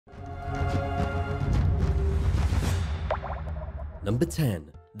Number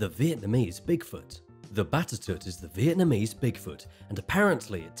 10. The Vietnamese Bigfoot. The Batatut is the Vietnamese Bigfoot, and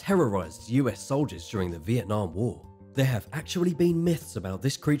apparently it terrorized US soldiers during the Vietnam War. There have actually been myths about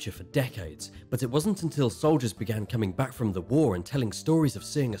this creature for decades, but it wasn't until soldiers began coming back from the war and telling stories of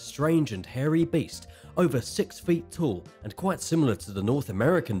seeing a strange and hairy beast over 6 feet tall and quite similar to the North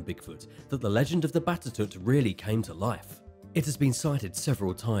American Bigfoot that the legend of the Batatut really came to life. It has been cited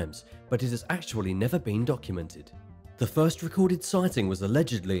several times, but it has actually never been documented. The first recorded sighting was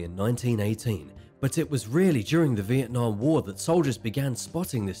allegedly in 1918, but it was really during the Vietnam War that soldiers began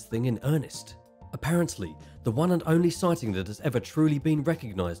spotting this thing in earnest. Apparently, the one and only sighting that has ever truly been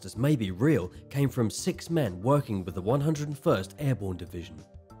recognised as maybe real came from 6 men working with the 101st Airborne Division.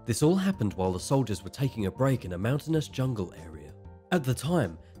 This all happened while the soldiers were taking a break in a mountainous jungle area. At the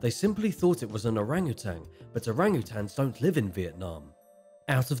time, they simply thought it was an orangutan, but orangutans don't live in Vietnam.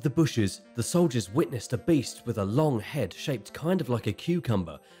 Out of the bushes, the soldiers witnessed a beast with a long head shaped kind of like a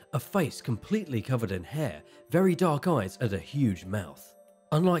cucumber, a face completely covered in hair, very dark eyes and a huge mouth.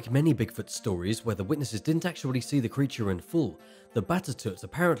 Unlike many Bigfoot stories where the witnesses didn't actually see the creature in full, the Batatut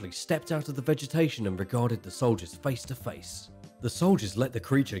apparently stepped out of the vegetation and regarded the soldiers face to face. The soldiers let the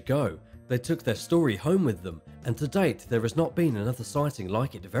creature go, they took their story home with them, and to date there has not been another sighting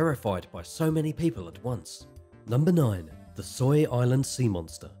like it verified by so many people at once. Number 9. The Soi Island Sea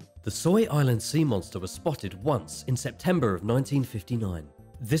Monster. The Soi Island Sea Monster was spotted once in September of 1959.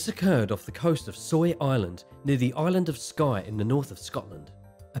 This occurred off the coast of Soi Island near the island of Skye in the north of Scotland.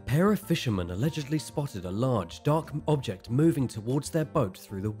 A pair of fishermen allegedly spotted a large, dark object moving towards their boat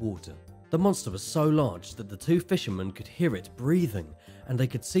through the water. The monster was so large that the 2 fishermen could hear it breathing, and they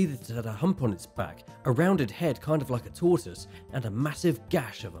could see that it had a hump on its back, a rounded head kind of like a tortoise, and a massive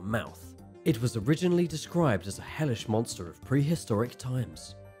gash of a mouth. It was originally described as a hellish monster of prehistoric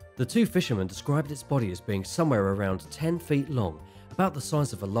times. The 2 fishermen described its body as being somewhere around 10 feet long, about the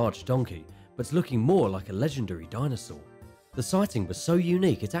size of a large donkey, but looking more like a legendary dinosaur. The sighting was so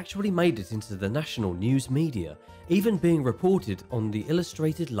unique it actually made it into the national news media, even being reported on the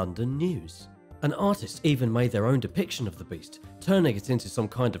Illustrated London News. An artist even made their own depiction of the beast, turning it into some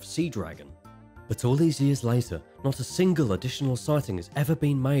kind of sea dragon. But all these years later, not a single additional sighting has ever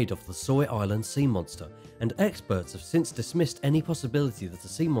been made of the Soi Island sea monster, and experts have since dismissed any possibility that a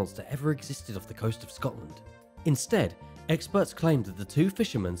sea monster ever existed off the coast of Scotland. Instead, experts claimed that the 2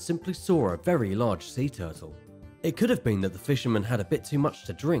 fishermen simply saw a very large sea turtle. It could have been that the fishermen had a bit too much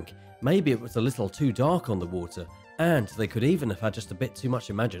to drink, maybe it was a little too dark on the water, and they could even have had just a bit too much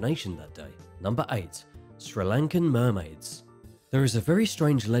imagination that day. Number 8. Sri Lankan Mermaids. There is a very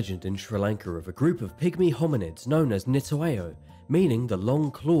strange legend in Sri Lanka of a group of pygmy hominids known as Nitoeo, meaning the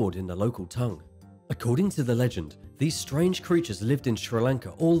long-clawed in the local tongue. According to the legend, these strange creatures lived in Sri Lanka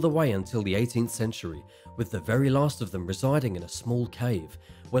all the way until the 18th century, with the very last of them residing in a small cave,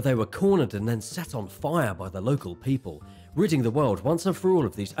 where they were cornered and then set on fire by the local people, ridding the world once and for all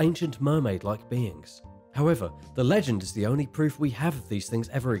of these ancient mermaid-like beings. However, the legend is the only proof we have of these things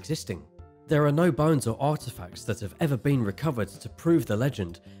ever existing. There are no bones or artifacts that have ever been recovered to prove the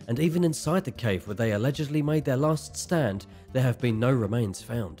legend, and even inside the cave where they allegedly made their last stand, there have been no remains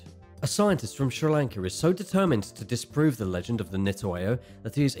found. A scientist from Sri Lanka is so determined to disprove the legend of the Nitoeo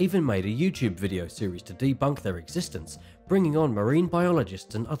that he has even made a YouTube video series to debunk their existence, bringing on marine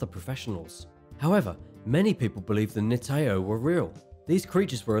biologists and other professionals. However, many people believe the Nitoeo were real. These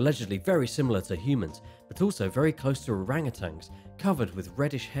creatures were allegedly very similar to humans, but also very close to orangutans, covered with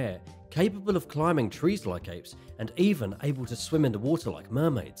reddish hair, capable of climbing trees like apes, and even able to swim in the water like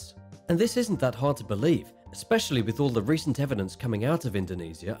mermaids. And this isn't that hard to believe, especially with all the recent evidence coming out of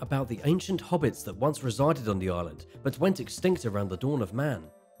Indonesia about the ancient hobbits that once resided on the island, but went extinct around the dawn of man.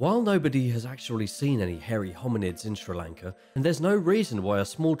 While nobody has actually seen any hairy hominids in Sri Lanka, and there's no reason why a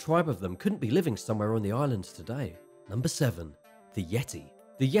small tribe of them couldn't be living somewhere on the island today. Number 7. The Yeti.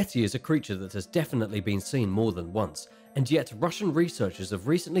 The Yeti is a creature that has definitely been seen more than once, and yet Russian researchers have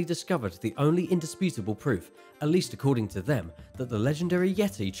recently discovered the only indisputable proof, at least according to them, that the legendary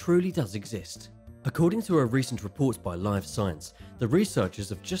Yeti truly does exist. According to a recent report by Live Science, the researchers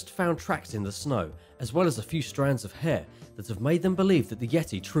have just found tracks in the snow, as well as a few strands of hair that have made them believe that the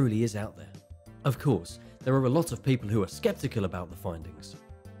Yeti truly is out there. Of course, there are a lot of people who are skeptical about the findings.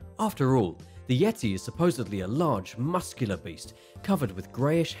 After all, the Yeti is supposedly a large, muscular beast covered with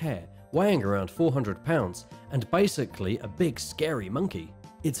greyish hair, weighing around 400 pounds, and basically a big scary monkey.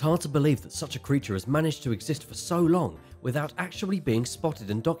 It's hard to believe that such a creature has managed to exist for so long without actually being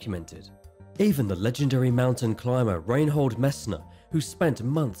spotted and documented. Even the legendary mountain climber Reinhold Messner, who spent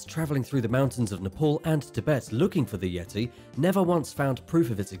months travelling through the mountains of Nepal and Tibet looking for the Yeti, never once found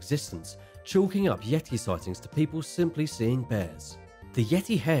proof of its existence, chalking up Yeti sightings to people simply seeing bears. The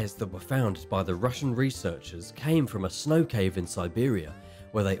Yeti hairs that were found by the Russian researchers came from a snow cave in Siberia,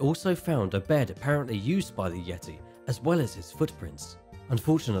 where they also found a bed apparently used by the Yeti, as well as his footprints.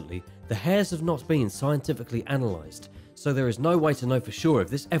 Unfortunately, the hairs have not been scientifically analysed, so there is no way to know for sure if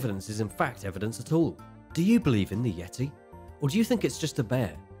this evidence is in fact evidence at all. Do you believe in the Yeti? Or do you think it's just a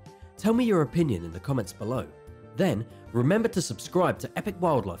bear? Tell me your opinion in the comments below. Then, remember to subscribe to Epic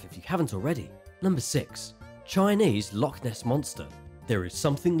Wildlife if you haven't already. Number 6. Chinese Loch Ness Monster. There is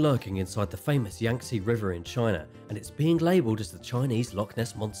something lurking inside the famous Yangtze River in China, and it's being labelled as the Chinese Loch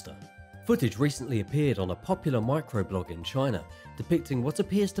Ness Monster. Footage recently appeared on a popular microblog in China, depicting what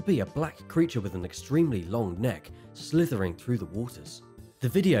appears to be a black creature with an extremely long neck, slithering through the waters. The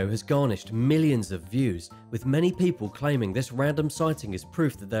video has garnished millions of views, with many people claiming this random sighting is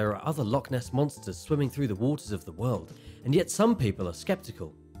proof that there are other Loch Ness monsters swimming through the waters of the world, and yet some people are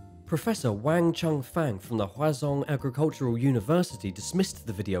skeptical. Professor Wang Chengfang from the Huazhong Agricultural University dismissed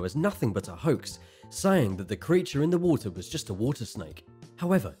the video as nothing but a hoax, saying that the creature in the water was just a water snake.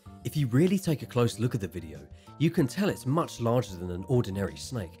 However, if you really take a close look at the video, you can tell it's much larger than an ordinary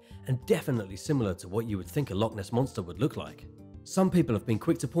snake, and definitely similar to what you would think a Loch Ness Monster would look like. Some people have been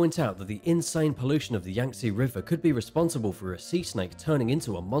quick to point out that the insane pollution of the Yangtze River could be responsible for a sea snake turning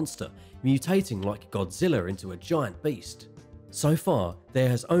into a monster, mutating like Godzilla into a giant beast. So far, there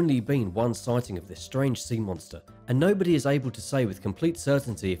has only been one sighting of this strange sea monster, and nobody is able to say with complete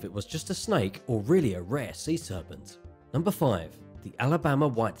certainty if it was just a snake or really a rare sea serpent. Number 5. The Alabama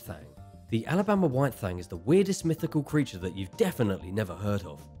Whitethang. The Alabama Whitethang is the weirdest mythical creature that you've definitely never heard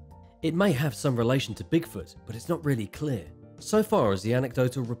of. It may have some relation to Bigfoot, but it's not really clear. So far as the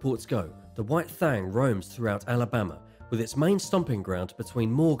anecdotal reports go, the Whitethang roams throughout Alabama, with its main stomping ground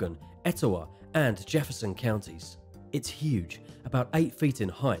between Morgan, Etowah, and Jefferson counties. It's huge, about 8 feet in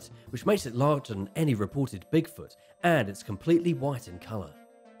height, which makes it larger than any reported Bigfoot, and it's completely white in colour.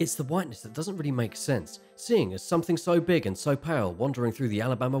 It's the whiteness that doesn't really make sense, seeing as something so big and so pale wandering through the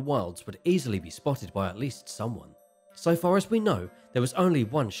Alabama wilds would easily be spotted by at least someone. So far as we know, there was only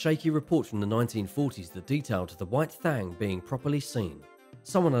one shaky report from the 1940s that detailed the Whitethang being properly seen.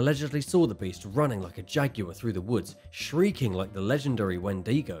 Someone allegedly saw the beast running like a jaguar through the woods, shrieking like the legendary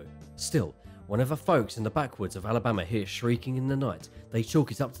Wendigo. Still, whenever folks in the backwoods of Alabama hear shrieking in the night, they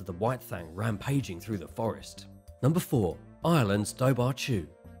chalk it up to the Whitethang rampaging through the forest. Number 4. Ireland's Dobar Chew.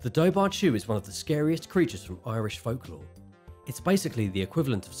 The Dobar Chew is one of the scariest creatures from Irish folklore. It's basically the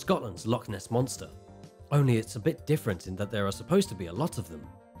equivalent of Scotland's Loch Ness Monster. Only it's a bit different in that there are supposed to be a lot of them.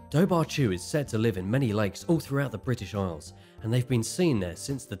 Dobar Chew is said to live in many lakes all throughout the British Isles, and they've been seen there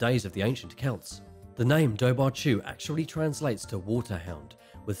since the days of the ancient Celts. The name Dobar Chew actually translates to waterhound,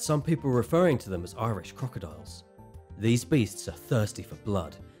 with some people referring to them as Irish crocodiles. These beasts are thirsty for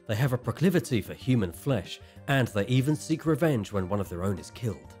blood, they have a proclivity for human flesh, and they even seek revenge when one of their own is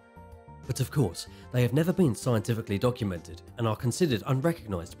killed. But of course, they have never been scientifically documented and are considered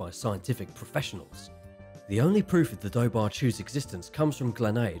unrecognised by scientific professionals. The only proof of the Dobar Chew's existence comes from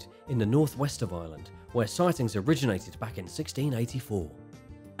Glenade in the northwest of Ireland, where sightings originated back in 1684.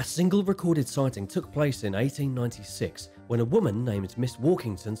 A single recorded sighting took place in 1896 when a woman named Miss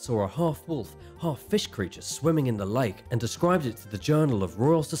Walkington saw a half-wolf, half-fish creature swimming in the lake and described it to the Journal of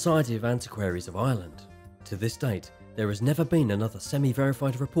Royal Society of Antiquaries of Ireland. To this date, there has never been another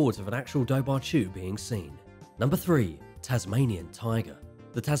semi-verified report of an actual Dobar Chew being seen. Number 3. Tasmanian Tiger.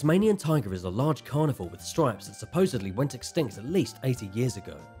 The Tasmanian tiger is a large carnivore with stripes that supposedly went extinct at least 80 years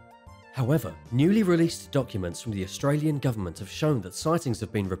ago. However, newly released documents from the Australian government have shown that sightings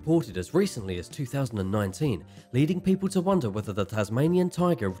have been reported as recently as 2019, leading people to wonder whether the Tasmanian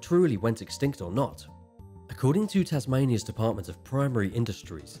tiger truly went extinct or not. According to Tasmania's Department of Primary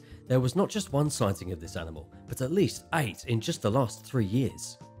Industries, there was not just one sighting of this animal, but at least 8 in just the last 3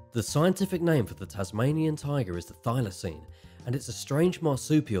 years. The scientific name for the Tasmanian tiger is the thylacine, and it's a strange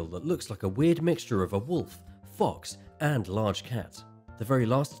marsupial that looks like a weird mixture of a wolf, fox, and large cat. The very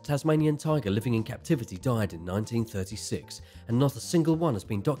last Tasmanian tiger living in captivity died in 1936, and not a single one has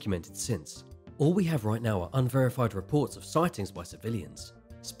been documented since. All we have right now are unverified reports of sightings by civilians.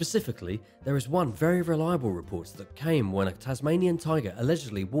 Specifically, there is one very reliable report that came when a Tasmanian tiger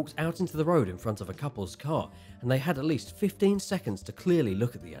allegedly walked out into the road in front of a couple's car, and they had at least 15 seconds to clearly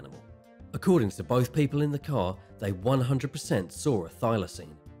look at the animal. According to both people in the car, they 100% saw a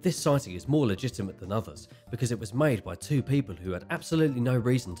thylacine. This sighting is more legitimate than others because it was made by 2 people who had absolutely no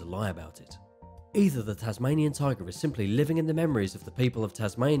reason to lie about it. Either the Tasmanian tiger is simply living in the memories of the people of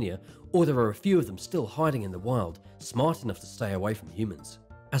Tasmania, or there are a few of them still hiding in the wild, smart enough to stay away from humans.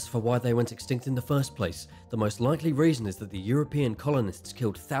 As for why they went extinct in the first place, the most likely reason is that the European colonists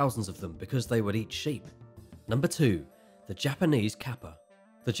killed thousands of them because they would eat sheep. Number 2. The Japanese kappa.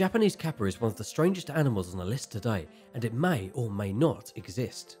 The Japanese kappa is one of the strangest animals on the list today, and it may or may not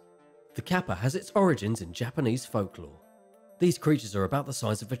exist. The kappa has its origins in Japanese folklore. These creatures are about the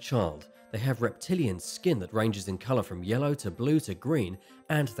size of a child. They have reptilian skin that ranges in colour from yellow to blue to green,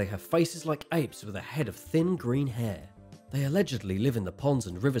 and they have faces like apes with a head of thin green hair. They allegedly live in the ponds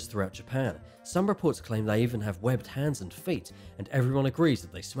and rivers throughout Japan. Some reports claim they even have webbed hands and feet, and everyone agrees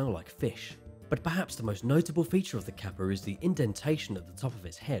that they smell like fish. But perhaps the most notable feature of the kappa is the indentation at the top of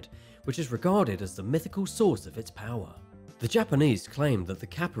its head, which is regarded as the mythical source of its power. The Japanese claim that the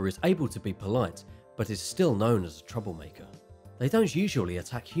kappa is able to be polite, but is still known as a troublemaker. They don't usually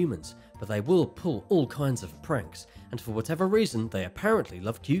attack humans, but they will pull all kinds of pranks, and for whatever reason they apparently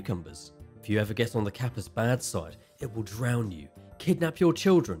love cucumbers. If you ever get on the kappa's bad side, it will drown you, kidnap your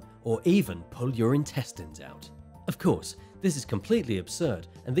children, or even pull your intestines out. Of course, this is completely absurd,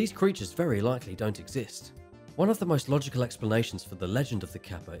 and these creatures very likely don't exist. One of the most logical explanations for the legend of the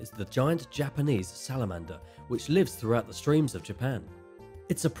kappa is the giant Japanese salamander, which lives throughout the streams of Japan.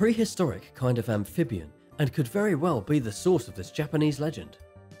 It's a prehistoric kind of amphibian, and could very well be the source of this Japanese legend.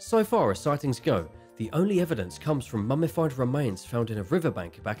 So far as sightings go, the only evidence comes from mummified remains found in a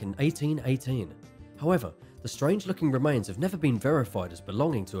riverbank back in 1818. However, the strange-looking remains have never been verified as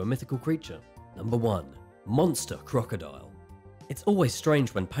belonging to a mythical creature. Number 1. Monster crocodile. It's always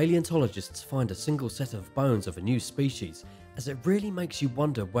strange when paleontologists find a single set of bones of a new species, as it really makes you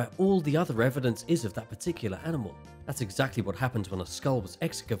wonder where all the other evidence is of that particular animal. That's exactly what happened when a skull was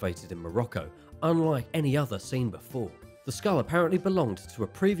excavated in Morocco, unlike any other seen before. The skull apparently belonged to a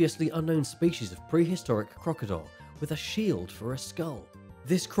previously unknown species of prehistoric crocodile with a shield for a skull.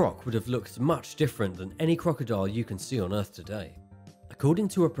 This croc would have looked much different than any crocodile you can see on Earth today. According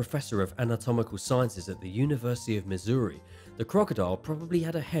to a professor of anatomical sciences at the University of Missouri, the crocodile probably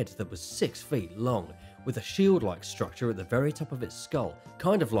had a head that was 6 feet long, with a shield-like structure at the very top of its skull,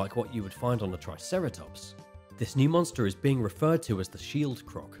 kind of like what you would find on a triceratops. This new monster is being referred to as the shield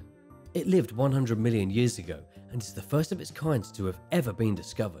croc. It lived 100 million years ago and is the first of its kind to have ever been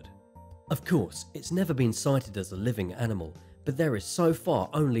discovered. Of course, it's never been cited as a living animal, but there is so far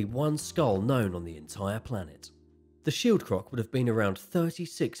only one skull known on the entire planet. The shield croc would have been around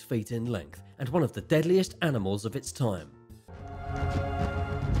 36 feet in length and one of the deadliest animals of its time.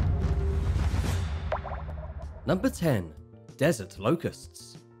 Number 10. Desert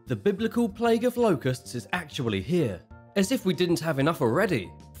locusts. The biblical plague of locusts is actually here. As if we didn't have enough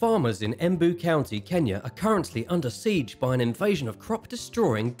already. Farmers in Embu County, Kenya are currently under siege by an invasion of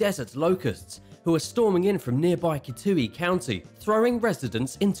crop-destroying desert locusts who are storming in from nearby Kitui County, throwing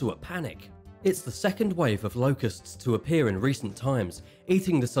residents into a panic. It's the second wave of locusts to appear in recent times,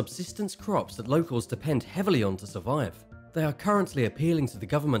 eating the subsistence crops that locals depend heavily on to survive. They are currently appealing to the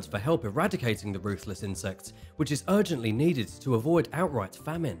government for help eradicating the ruthless insects, which is urgently needed to avoid outright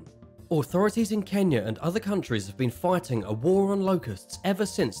famine. Authorities in Kenya and other countries have been fighting a war on locusts ever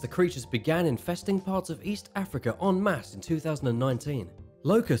since the creatures began infesting parts of East Africa en masse in 2019.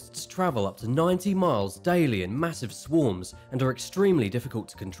 Locusts travel up to 90 miles daily in massive swarms and are extremely difficult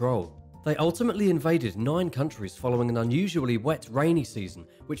to control. They ultimately invaded 9 countries following an unusually wet rainy season,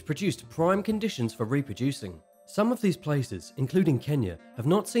 which produced prime conditions for reproducing. Some of these places, including Kenya, have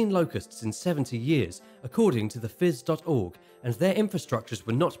not seen locusts in 70 years, according to the phys.org, and their infrastructures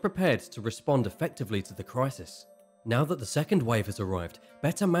were not prepared to respond effectively to the crisis. Now that the second wave has arrived,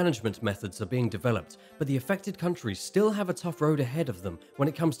 better management methods are being developed, but the affected countries still have a tough road ahead of them when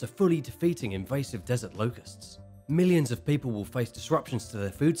it comes to fully defeating invasive desert locusts. Millions of people will face disruptions to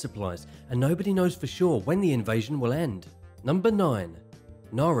their food supplies, and nobody knows for sure when the invasion will end. Number 9.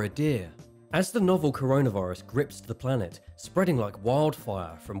 Nara deer. As the novel coronavirus grips the planet, spreading like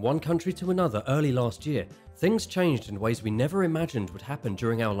wildfire from one country to another early last year, things changed in ways we never imagined would happen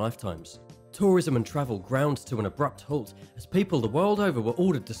during our lifetimes. Tourism and travel ground to an abrupt halt as people the world over were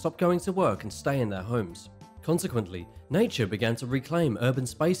ordered to stop going to work and stay in their homes. Consequently, nature began to reclaim urban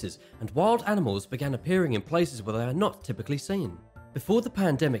spaces and wild animals began appearing in places where they are not typically seen. Before the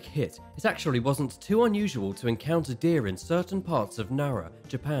pandemic hit, it actually wasn't too unusual to encounter deer in certain parts of Nara,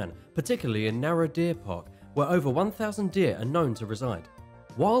 Japan, particularly in Nara Deer Park, where over 1,000 deer are known to reside.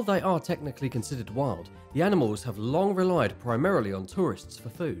 While they are technically considered wild, the animals have long relied primarily on tourists for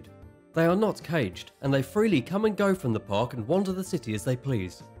food. They are not caged, and they freely come and go from the park and wander the city as they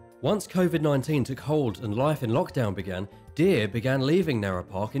please. Once COVID-19 took hold and life in lockdown began, deer began leaving Nara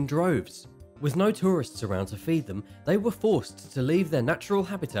Park in droves. With no tourists around to feed them, they were forced to leave their natural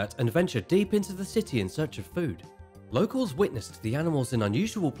habitat and venture deep into the city in search of food. Locals witnessed the animals in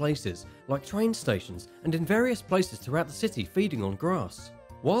unusual places, like train stations and in various places throughout the city feeding on grass.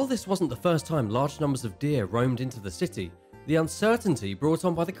 While this wasn't the first time large numbers of deer roamed into the city, the uncertainty brought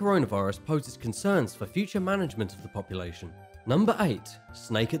on by the coronavirus poses concerns for future management of the population. Number 8.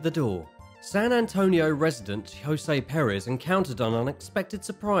 Snake at the door. San Antonio resident Jose Perez encountered an unexpected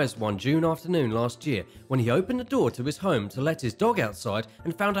surprise one June afternoon last year when he opened the door to his home to let his dog outside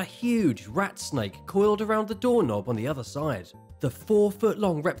and found a huge rat snake coiled around the doorknob on the other side. The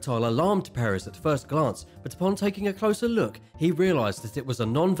 4-foot-long reptile alarmed Perez at first glance, but upon taking a closer look, he realized that it was a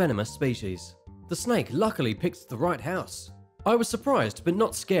non-venomous species. The snake luckily picked the right house. I was surprised but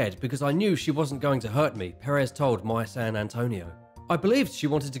not scared because I knew she wasn't going to hurt me, Perez told My San Antonio. I believed she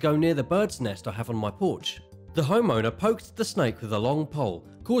wanted to go near the bird's nest I have on my porch. The homeowner poked the snake with a long pole,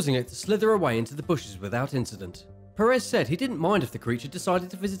 causing it to slither away into the bushes without incident. Perez said he didn't mind if the creature decided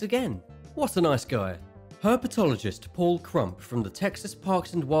to visit again. What a nice guy. Herpetologist Paul Crump from the Texas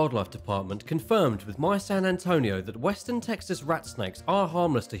Parks and Wildlife Department confirmed with My San Antonio that western Texas rat snakes are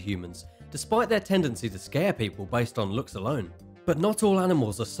harmless to humans, despite their tendency to scare people based on looks alone. But not all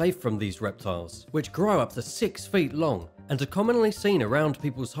animals are safe from these reptiles, which grow up to 6 feet long and are commonly seen around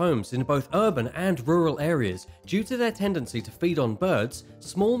people's homes in both urban and rural areas due to their tendency to feed on birds,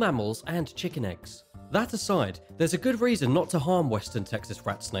 small mammals and chicken eggs. That aside, there's a good reason not to harm western Texas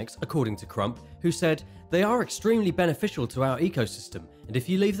rat snakes, according to Crump, who said, "They are extremely beneficial to our ecosystem, and if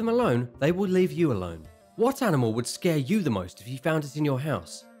you leave them alone, they will leave you alone." What animal would scare you the most if you found it in your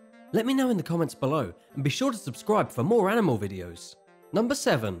house? Let me know in the comments below, and be sure to subscribe for more animal videos. Number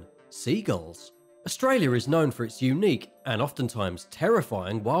 7. Seagulls. Australia is known for its unique, and oftentimes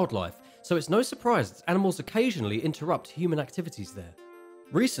terrifying, wildlife, so it's no surprise that animals occasionally interrupt human activities there.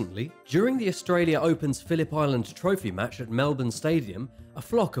 Recently, during the Australia Open's Phillip Island Trophy match at Melbourne Stadium, a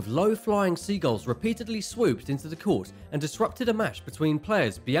flock of low-flying seagulls repeatedly swooped into the court and disrupted a match between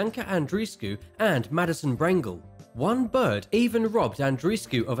players Bianca Andreescu and Madison Brengle. One bird even robbed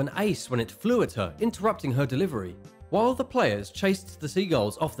Andreescu of an ace when it flew at her, interrupting her delivery. While the players chased the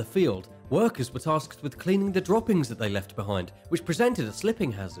seagulls off the field, workers were tasked with cleaning the droppings that they left behind, which presented a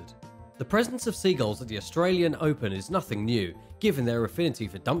slipping hazard. The presence of seagulls at the Australian Open is nothing new, given their affinity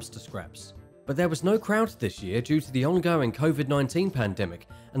for dumpster scraps. But there was no crowd this year due to the ongoing COVID-19 pandemic,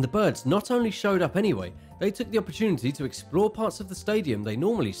 and the birds not only showed up anyway, they took the opportunity to explore parts of the stadium they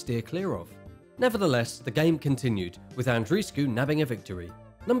normally steer clear of. Nevertheless, the game continued, with Andreescu nabbing a victory.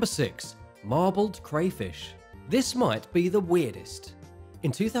 Number 6. Marbled crayfish. This might be the weirdest.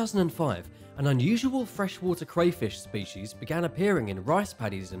 In 2005, an unusual freshwater crayfish species began appearing in rice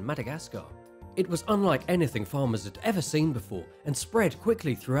paddies in Madagascar. It was unlike anything farmers had ever seen before and spread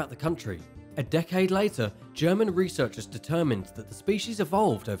quickly throughout the country. A decade later, German researchers determined that the species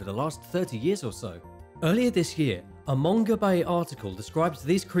evolved over the last 30 years or so. Earlier this year, a Manga Bay article described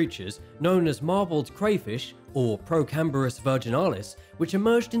these creatures, known as marbled crayfish, or Procambarus virginalis, which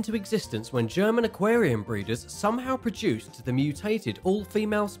emerged into existence when German aquarium breeders somehow produced the mutated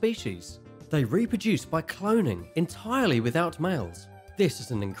all-female species. They reproduce by cloning, entirely without males. This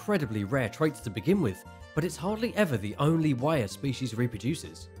is an incredibly rare trait to begin with, but it's hardly ever the only way a species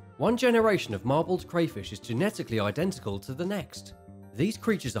reproduces. One generation of marbled crayfish is genetically identical to the next. These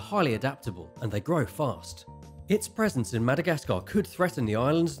creatures are highly adaptable, and they grow fast. Its presence in Madagascar could threaten the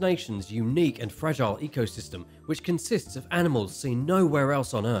island nation's unique and fragile ecosystem, which consists of animals seen nowhere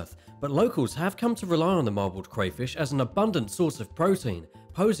else on Earth, but locals have come to rely on the marbled crayfish as an abundant source of protein,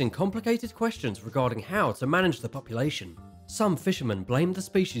 posing complicated questions regarding how to manage the population. Some fishermen blame the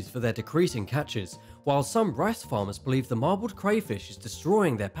species for their decreasing catches, while some rice farmers believe the marbled crayfish is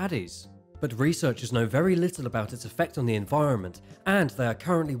destroying their paddies. But researchers know very little about its effect on the environment, and they are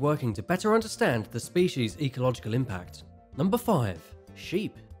currently working to better understand the species' ecological impact. Number 5.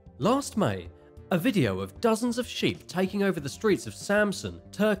 Sheep. Last May, a video of dozens of sheep taking over the streets of Samsun,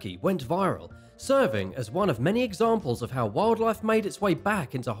 Turkey went viral, serving as one of many examples of how wildlife made its way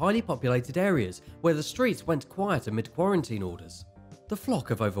back into highly populated areas where the streets went quiet amid quarantine orders. The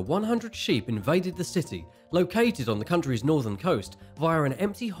flock of over 100 sheep invaded the city, located on the country's northern coast, via an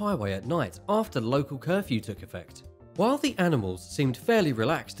empty highway at night after the local curfew took effect. While the animals seemed fairly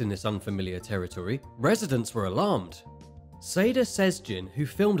relaxed in this unfamiliar territory, residents were alarmed. Seda Sezgin, who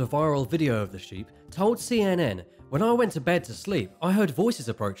filmed a viral video of the sheep, told CNN, "When I went to bed to sleep, I heard voices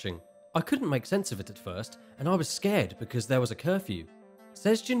approaching. I couldn't make sense of it at first, and I was scared because there was a curfew."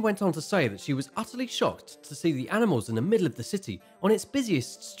 Sezgin went on to say that she was utterly shocked to see the animals in the middle of the city on its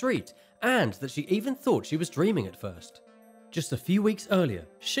busiest street, and that she even thought she was dreaming at first. Just a few weeks earlier,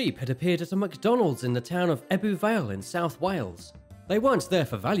 sheep had appeared at a McDonald's in the town of Ebbw Vale in South Wales. They weren't there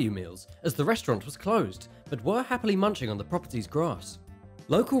for value meals, as the restaurant was closed, but were happily munching on the property's grass.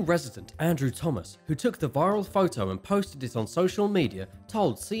 Local resident Andrew Thomas, who took the viral photo and posted it on social media,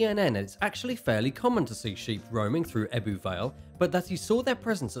 told CNN it's actually fairly common to see sheep roaming through Ebbw Vale, but that he saw their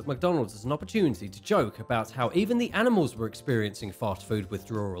presence at McDonald's as an opportunity to joke about how even the animals were experiencing fast food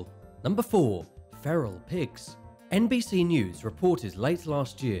withdrawal. Number 4. Feral pigs. NBC News reported late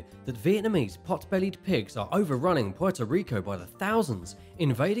last year that Vietnamese pot-bellied pigs are overrunning Puerto Rico by the thousands,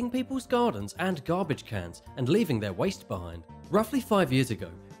 invading people's gardens and garbage cans and leaving their waste behind. Roughly 5 years ago,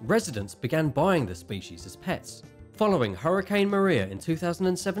 residents began buying the species as pets. Following Hurricane Maria in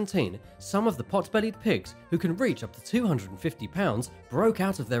 2017, some of the pot-bellied pigs, who can reach up to 250 pounds, broke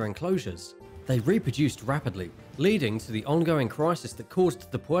out of their enclosures. They reproduced rapidly, leading to the ongoing crisis that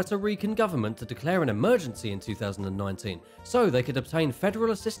caused the Puerto Rican government to declare an emergency in 2019, so they could obtain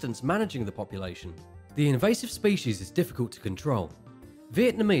federal assistance managing the population. The invasive species is difficult to control.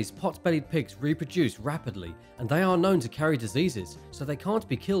 Vietnamese pot-bellied pigs reproduce rapidly, and they are known to carry diseases, so they can't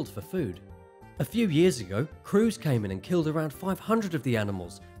be killed for food. A few years ago, crews came in and killed around 500 of the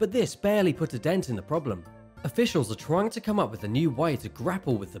animals, but this barely put a dent in the problem. Officials are trying to come up with a new way to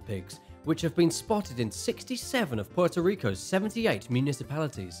grapple with the pigs, which have been spotted in 67 of Puerto Rico's 78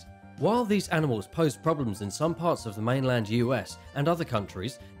 municipalities. While these animals pose problems in some parts of the mainland US and other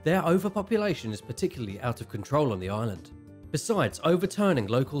countries, their overpopulation is particularly out of control on the island. Besides overturning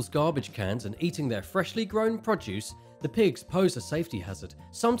locals' garbage cans and eating their freshly grown produce, the pigs pose a safety hazard,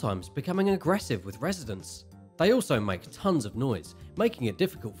 sometimes becoming aggressive with residents. They also make tons of noise, making it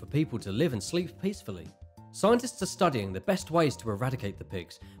difficult for people to live and sleep peacefully. Scientists are studying the best ways to eradicate the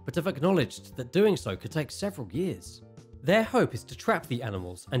pigs, but have acknowledged that doing so could take several years. Their hope is to trap the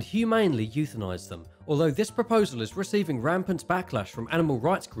animals and humanely euthanize them, although this proposal is receiving rampant backlash from animal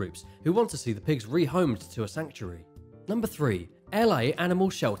rights groups who want to see the pigs rehomed to a sanctuary. Number 3. LA animal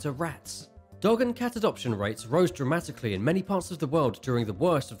shelter rats. Dog and cat adoption rates rose dramatically in many parts of the world during the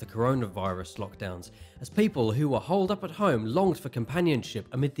worst of the coronavirus lockdowns, as people who were holed up at home longed for companionship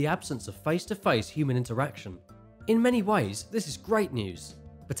amid the absence of face-to-face human interaction. In many ways, this is great news,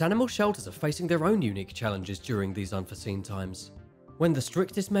 but animal shelters are facing their own unique challenges during these unforeseen times. When the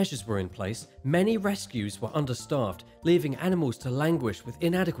strictest measures were in place, many rescues were understaffed, leaving animals to languish with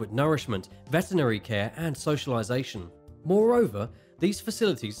inadequate nourishment, veterinary care, and socialization. Moreover, these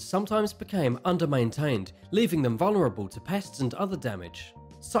facilities sometimes became under-maintained, leaving them vulnerable to pests and other damage.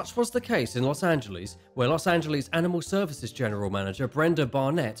 Such was the case in Los Angeles, where Los Angeles Animal Services General Manager Brenda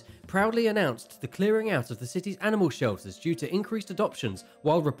Barnett proudly announced the clearing out of the city's animal shelters due to increased adoptions,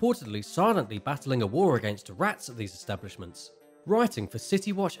 while reportedly silently battling a war against rats at these establishments. Writing for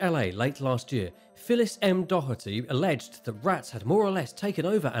City Watch LA late last year, Phyllis M. Doherty alleged that rats had more or less taken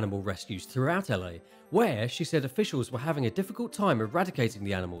over animal rescues throughout LA, where she said officials were having a difficult time eradicating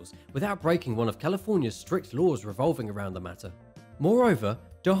the animals without breaking one of California's strict laws revolving around the matter. Moreover,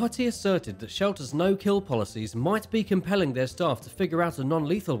 Doherty asserted that shelters' no-kill policies might be compelling their staff to figure out a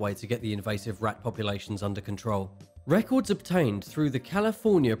non-lethal way to get the invasive rat populations under control. Records obtained through the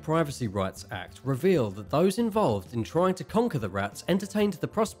California Privacy Rights Act reveal that those involved in trying to conquer the rats entertained the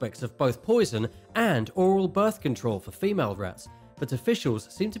prospects of both poison and oral birth control for female rats, but officials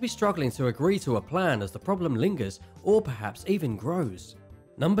seem to be struggling to agree to a plan as the problem lingers or perhaps even grows.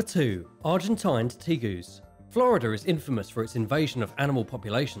 Number 2. Argentine tegus. Florida is infamous for its invasion of animal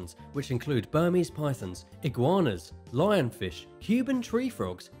populations, which include Burmese pythons, iguanas, lionfish, Cuban tree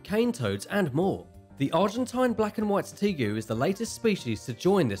frogs, cane toads, and more. The Argentine black and white tegu is the latest species to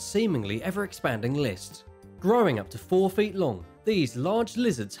join this seemingly ever-expanding list. Growing up to 4 feet long, these large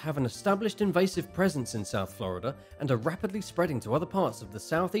lizards have an established invasive presence in South Florida and are rapidly spreading to other parts of the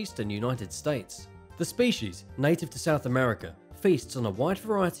southeastern United States. The species, native to South America, feasts on a wide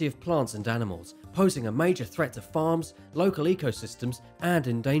variety of plants and animals, posing a major threat to farms, local ecosystems, and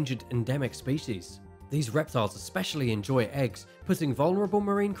endangered endemic species. These reptiles especially enjoy eggs, putting vulnerable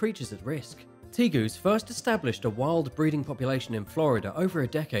marine creatures at risk. Tegus first established a wild breeding population in Florida over a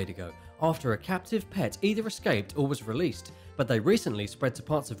decade ago after a captive pet either escaped or was released, but they recently spread to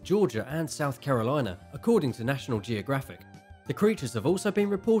parts of Georgia and South Carolina, according to National Geographic. The creatures have also been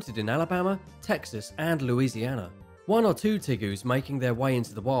reported in Alabama, Texas, and Louisiana. 1 or 2 tegus making their way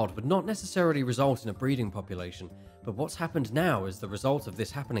into the wild would not necessarily result in a breeding population, but what's happened now is the result of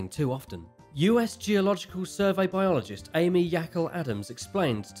this happening too often. US Geological Survey biologist Amy Yackel-Adams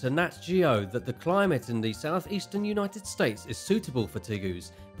explained to Nat Geo that the climate in the southeastern United States is suitable for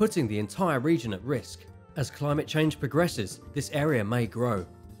tegus, putting the entire region at risk. As climate change progresses, this area may grow.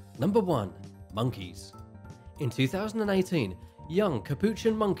 Number 1. Monkeys. In 2018, young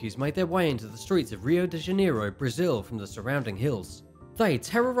capuchin monkeys made their way into the streets of Rio de Janeiro, Brazil from the surrounding hills. They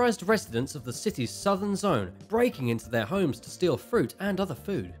terrorized residents of the city's southern zone, breaking into their homes to steal fruit and other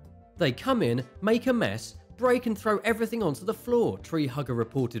food. They come in, make a mess, break and throw everything onto the floor, Tree Hugger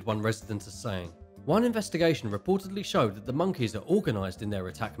reported one resident as saying. One investigation reportedly showed that the monkeys are organized in their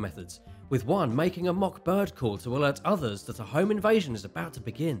attack methods, with one making a mock bird call to alert others that a home invasion is about to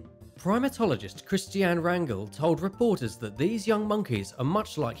begin. Primatologist Christiane Rangel told reporters that these young monkeys are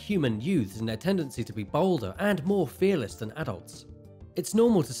much like human youths in their tendency to be bolder and more fearless than adults. It's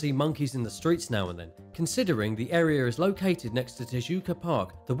normal to see monkeys in the streets now and then, considering the area is located next to Tijuca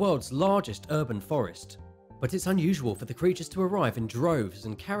Park, the world's largest urban forest. But it's unusual for the creatures to arrive in droves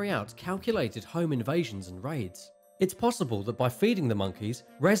and carry out calculated home invasions and raids. It's possible that by feeding the monkeys,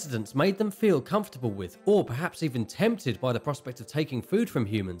 residents made them feel comfortable with, or perhaps even tempted by the prospect of taking food from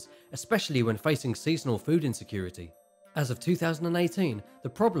humans, especially when facing seasonal food insecurity. As of 2018, the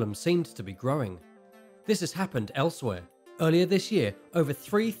problem seemed to be growing. This has happened elsewhere. Earlier this year, over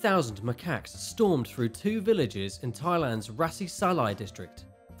 3,000 macaques stormed through 2 villages in Thailand's Rasi Salai district.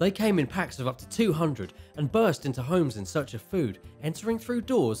 They came in packs of up to 200 and burst into homes in search of food, entering through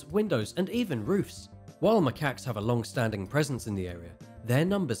doors, windows and even roofs. While macaques have a long-standing presence in the area, their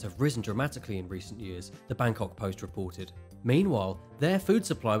numbers have risen dramatically in recent years, the Bangkok Post reported. Meanwhile, their food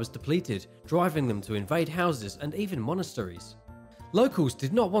supply was depleted, driving them to invade houses and even monasteries. Locals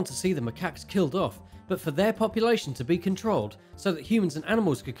did not want to see the macaques killed off, but for their population to be controlled so that humans and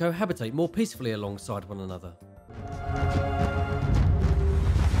animals could cohabitate more peacefully alongside one another.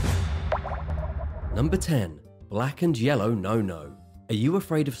 Number 10. Black and yellow no-no. Are you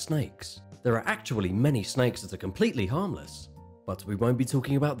afraid of snakes? There are actually many snakes that are completely harmless, but we won't be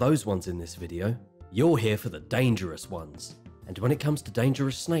talking about those ones in this video. You're here for the dangerous ones. And when it comes to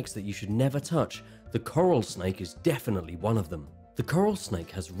dangerous snakes that you should never touch, the coral snake is definitely one of them. The coral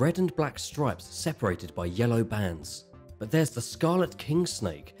snake has red and black stripes separated by yellow bands. But there's the scarlet king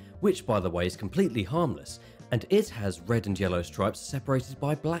snake, which by the way is completely harmless, and it has red and yellow stripes separated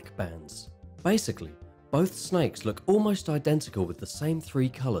by black bands. Basically, both snakes look almost identical with the same 3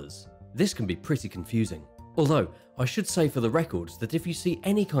 colours. This can be pretty confusing. Although, I should say for the record that if you see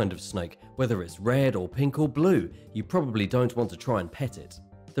any kind of snake, whether it's red or pink or blue, you probably don't want to try and pet it.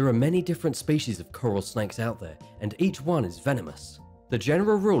 There are many different species of coral snakes out there, and each one is venomous. The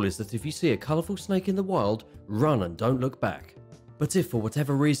general rule is that if you see a colourful snake in the wild, run and don't look back. But if for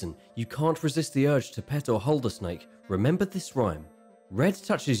whatever reason you can't resist the urge to pet or hold a snake, remember this rhyme. Red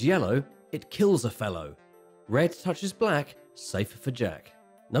touches yellow, it kills a fellow. Red touches black, safe for Jack.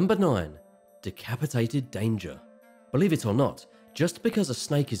 Number 9. Decapitated danger. Believe it or not, just because a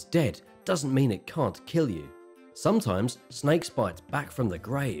snake is dead doesn't mean it can't kill you. Sometimes snakes bite back from the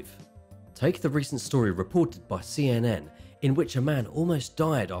grave. Take the recent story reported by CNN, in which a man almost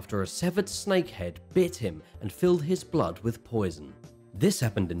died after a severed snake head bit him and filled his blood with poison. This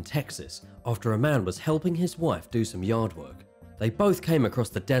happened in Texas after a man was helping his wife do some yard work. They both came across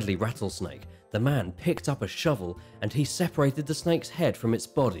the deadly rattlesnake. The man picked up a shovel and he separated the snake's head from its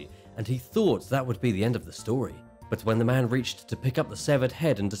body, and he thought that would be the end of the story. But when the man reached to pick up the severed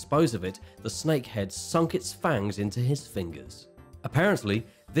head and dispose of it, the snake head sunk its fangs into his fingers. Apparently,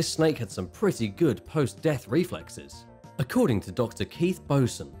 this snake had some pretty good post-death reflexes. According to Dr. Keith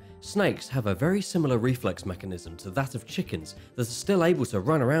Boson, snakes have a very similar reflex mechanism to that of chickens that are still able to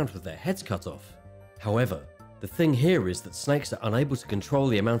run around with their heads cut off. However, the thing here is that snakes are unable to control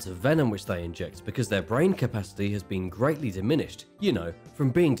the amount of venom which they inject because their brain capacity has been greatly diminished, from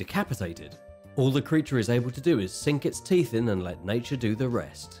being decapitated. All the creature is able to do is sink its teeth in and let nature do the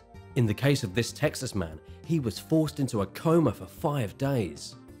rest. In the case of this Texas man, he was forced into a coma for 5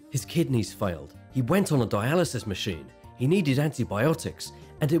 days. His kidneys failed, he went on a dialysis machine, he needed antibiotics,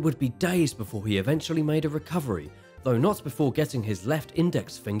 and it would be days before he eventually made a recovery, though not before getting his left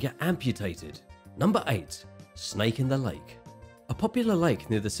index finger amputated. Number 8. Snake in the lake. A popular lake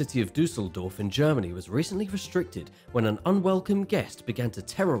near the city of Dusseldorf in Germany was recently restricted when an unwelcome guest began to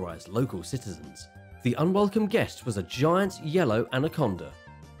terrorize local citizens. The unwelcome guest was a giant yellow anaconda.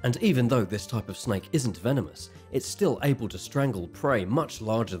 And even though this type of snake isn't venomous, it's still able to strangle prey much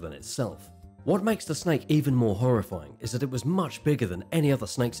larger than itself. What makes the snake even more horrifying is that it was much bigger than any other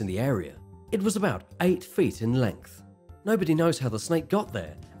snakes in the area. It was about 8 feet in length. Nobody knows how the snake got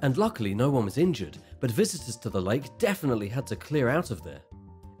there, and luckily no one was injured, but visitors to the lake definitely had to clear out of there.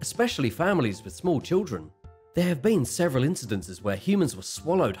 Especially families with small children. There have been several incidences where humans were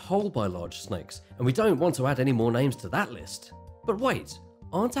swallowed whole by large snakes, and we don't want to add any more names to that list. But wait,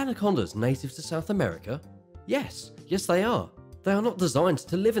 aren't anacondas native to South America? Yes they are. They are not designed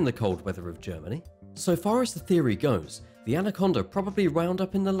to live in the cold weather of Germany. So far as the theory goes, the anaconda probably wound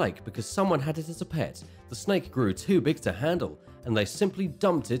up in the lake because someone had it as a pet, the snake grew too big to handle, and they simply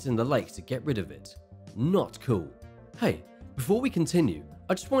dumped it in the lake to get rid of it. Not cool. Hey, before we continue,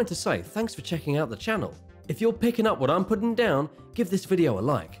 I just wanted to say thanks for checking out the channel. If you're picking up what I'm putting down, give this video a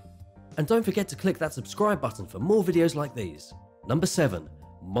like. And don't forget to click that subscribe button for more videos like these. Number 7.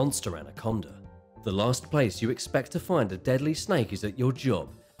 Monster Anaconda. The last place you expect to find a deadly snake is at your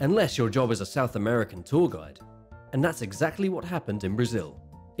job, unless your job is a South American tour guide. And that's exactly what happened in Brazil.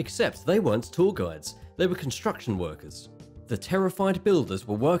 Except they weren't tour guides, they were construction workers. The terrified builders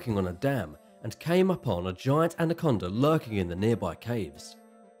were working on a dam and came upon a giant anaconda lurking in the nearby caves.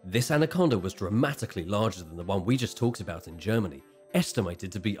 This anaconda was dramatically larger than the one we just talked about in Germany,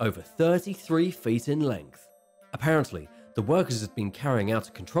 estimated to be over 33 feet in length. Apparently, the workers had been carrying out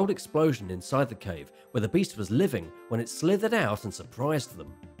a controlled explosion inside the cave where the beast was living when it slithered out and surprised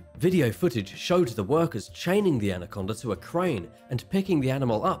them. Video footage showed the workers chaining the anaconda to a crane and picking the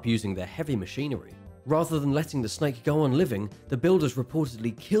animal up using their heavy machinery. Rather than letting the snake go on living, the builders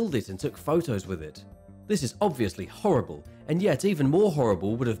reportedly killed it and took photos with it. This is obviously horrible, and yet even more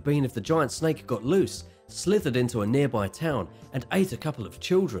horrible would have been if the giant snake got loose, slithered into a nearby town, and ate a couple of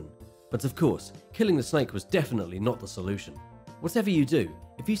children. But of course, killing the snake was definitely not the solution. Whatever you do,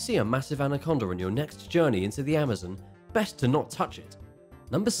 if you see a massive anaconda on your next journey into the Amazon, best to not touch it.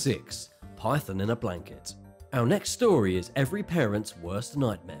 Number 6. Python in a blanket. Our next story is every parent's worst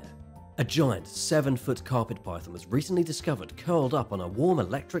nightmare. A giant 7-foot carpet python was recently discovered curled up on a warm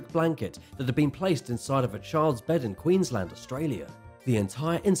electric blanket that had been placed inside of a child's bed in Queensland, Australia. The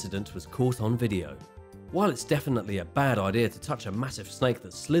entire incident was caught on video. While it's definitely a bad idea to touch a massive snake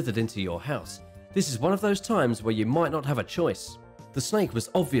that slithered into your house, this is one of those times where you might not have a choice. The snake was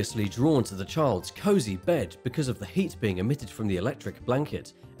obviously drawn to the child's cozy bed because of the heat being emitted from the electric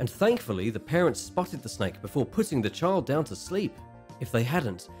blanket, and thankfully the parents spotted the snake before putting the child down to sleep. If they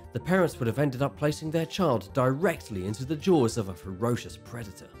hadn't, the parents would have ended up placing their child directly into the jaws of a ferocious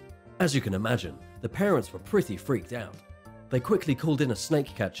predator. As you can imagine, the parents were pretty freaked out. They quickly called in a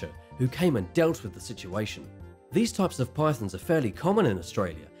snake catcher, who came and dealt with the situation. These types of pythons are fairly common in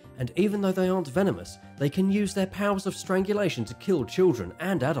Australia, and even though they aren't venomous, they can use their powers of strangulation to kill children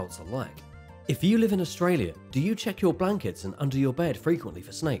and adults alike. If you live in Australia, do you check your blankets and under your bed frequently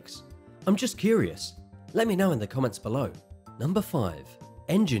for snakes? I'm just curious. Let me know in the comments below. Number 5.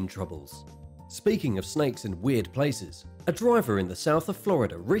 Engine troubles. Speaking of snakes in weird places, a driver in the south of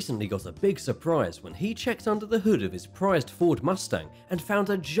Florida recently got a big surprise when he checked under the hood of his prized Ford Mustang and found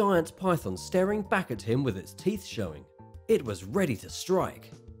a giant python staring back at him with its teeth showing. It was ready to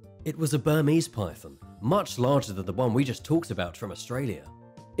strike. It was a Burmese python, much larger than the one we just talked about from Australia.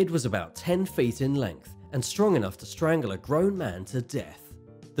 It was about 10 feet in length and strong enough to strangle a grown man to death.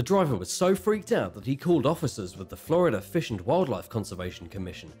 The driver was so freaked out that he called officers with the Florida Fish and Wildlife Conservation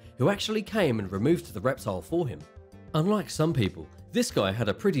Commission, who actually came and removed the reptile for him. Unlike some people, this guy had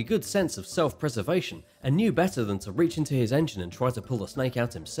a pretty good sense of self-preservation and knew better than to reach into his engine and try to pull the snake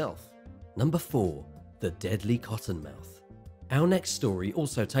out himself. Number 4. The deadly cottonmouth. Our next story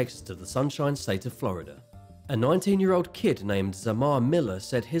also takes us to the Sunshine State of Florida. A 19-year-old kid named Zamar Miller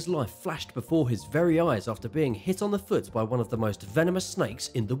said his life flashed before his very eyes after being hit on the foot by one of the most venomous snakes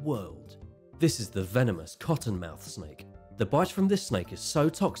in the world. This is the venomous cottonmouth snake. The bite from this snake is so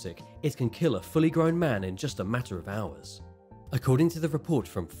toxic, it can kill a fully grown man in just a matter of hours. According to the report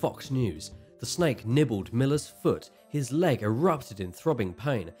from Fox News, the snake nibbled Miller's foot, his leg erupted in throbbing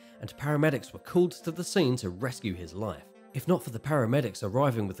pain, and paramedics were called to the scene to rescue his life. If not for the paramedics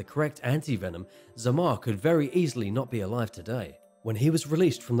arriving with the correct anti-venom, Zamar could very easily not be alive today. When he was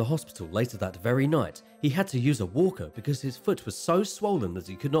released from the hospital later that very night, he had to use a walker because his foot was so swollen that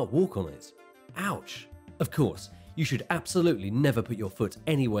he could not walk on it. Ouch! Of course, you should absolutely never put your foot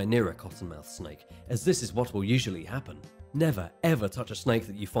anywhere near a cottonmouth snake, as this is what will usually happen. Never ever touch a snake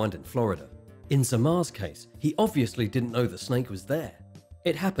that you find in Florida. In Zamar's case, he obviously didn't know the snake was there.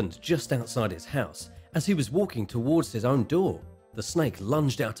 It happened just outside his house. As he was walking towards his own door, the snake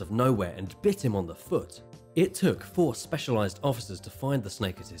lunged out of nowhere and bit him on the foot. It took 4 specialized officers to find the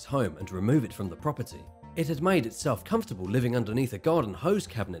snake at his home and remove it from the property. It had made itself comfortable living underneath a garden hose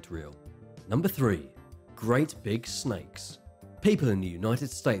cabinet reel. Number 3. Great big snakes. People in the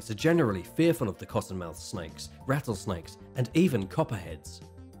United States are generally fearful of the cottonmouth snakes, rattlesnakes, and even copperheads.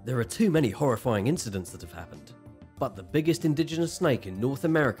 There are too many horrifying incidents that have happened. But the biggest indigenous snake in North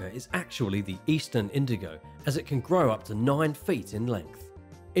America is actually the eastern indigo, as it can grow up to 9 feet in length.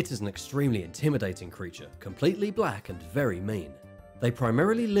 It is an extremely intimidating creature, completely black and very mean. They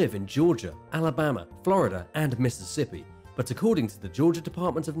primarily live in Georgia, Alabama, Florida, and Mississippi, But according to the Georgia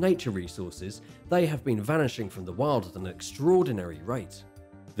Department of Nature Resources, they have been vanishing from the wild at an extraordinary rate.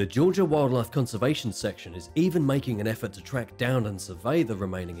 The Georgia Wildlife Conservation Section is even making an effort to track down and survey the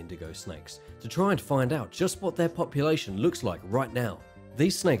remaining indigo snakes to try and find out just what their population looks like right now.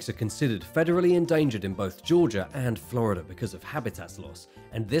 These snakes are considered federally endangered in both Georgia and Florida because of habitat loss,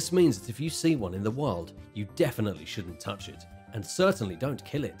 and this means that if you see one in the wild, you definitely shouldn't touch it, and certainly don't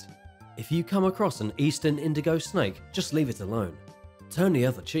kill it. If you come across an eastern indigo snake, just leave it alone. Turn the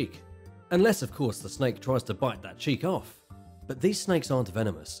other cheek. Unless of course the snake tries to bite that cheek off. But these snakes aren't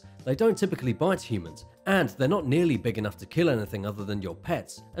venomous, they don't typically bite humans, and they're not nearly big enough to kill anything other than your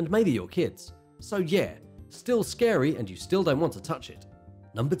pets, and maybe your kids. So yeah, still scary and you still don't want to touch it.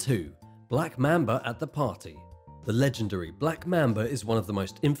 Number 2. Black Mamba at the Party. The legendary Black Mamba is one of the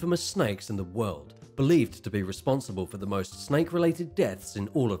most infamous snakes in the world, believed to be responsible for the most snake-related deaths in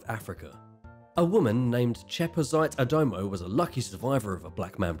all of Africa. A woman named Chepozite Adomo was a lucky survivor of a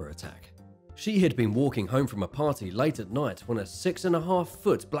Black Mamba attack. She had been walking home from a party late at night when a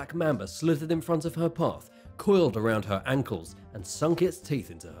 6.5-foot Black Mamba slithered in front of her path, coiled around her ankles, and sunk its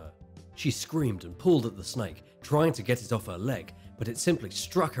teeth into her. She screamed and pulled at the snake, trying to get it off her leg, but it simply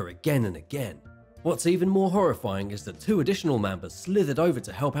struck her again and again. What's even more horrifying is that 2 additional Mambas slithered over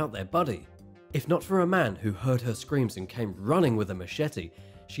to help out their buddy. If not for a man who heard her screams and came running with a machete,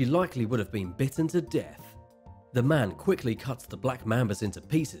 she likely would have been bitten to death. The man quickly cut the Black Mambas into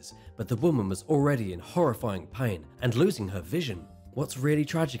pieces, but the woman was already in horrifying pain and losing her vision. What's really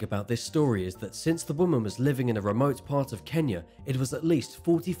tragic about this story is that since the woman was living in a remote part of Kenya, it was at least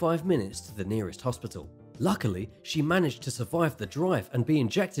 45 minutes to the nearest hospital. Luckily, she managed to survive the drive and be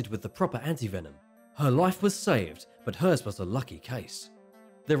injected with the proper antivenom. Her life was saved, but hers was a lucky case.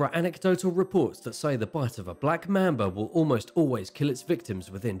 There are anecdotal reports that say the bite of a Black Mamba will almost always kill its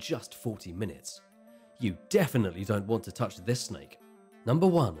victims within just 40 minutes. You definitely don't want to touch this snake. Number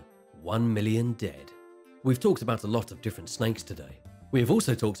 1. 1 million dead. We've talked about a lot of different snakes today. We have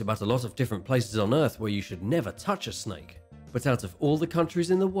also talked about a lot of different places on Earth where you should never touch a snake. But out of all the countries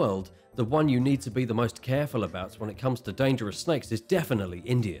in the world, the one you need to be the most careful about when it comes to dangerous snakes is definitely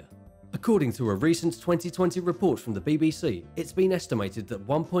India. According to a recent 2020 report from the BBC, it's been estimated that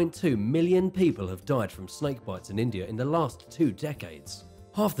 1.2 million people have died from snake bites in India in the last 2 decades.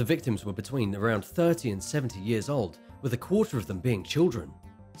 Half the victims were between around 30 and 70 years old, with a quarter of them being children.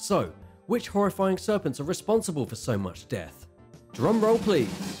 So, which horrifying serpents are responsible for so much death? Drum roll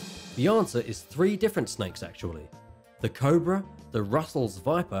please! The answer is 3 different snakes actually. The cobra, the Russell's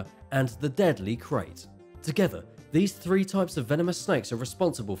viper, and the deadly krait. Together, these 3 types of venomous snakes are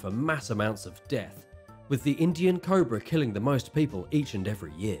responsible for mass amounts of death, with the Indian cobra killing the most people each and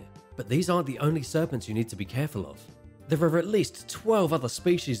every year. But these aren't the only serpents you need to be careful of. There are at least 12 other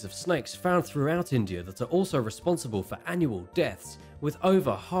species of snakes found throughout India that are also responsible for annual deaths, with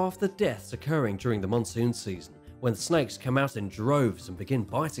over half the deaths occurring during the monsoon season, when snakes come out in droves and begin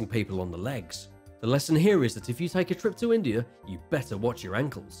biting people on the legs. The lesson here is that if you take a trip to India, you better watch your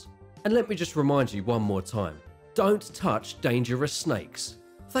ankles. And let me just remind you one more time, don't touch dangerous snakes.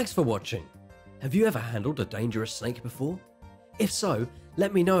 Thanks for watching. Have you ever handled a dangerous snake before? If so,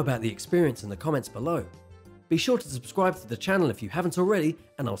 let me know about the experience in the comments below. Be sure to subscribe to the channel if you haven't already,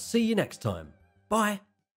 and I'll see you next time. Bye!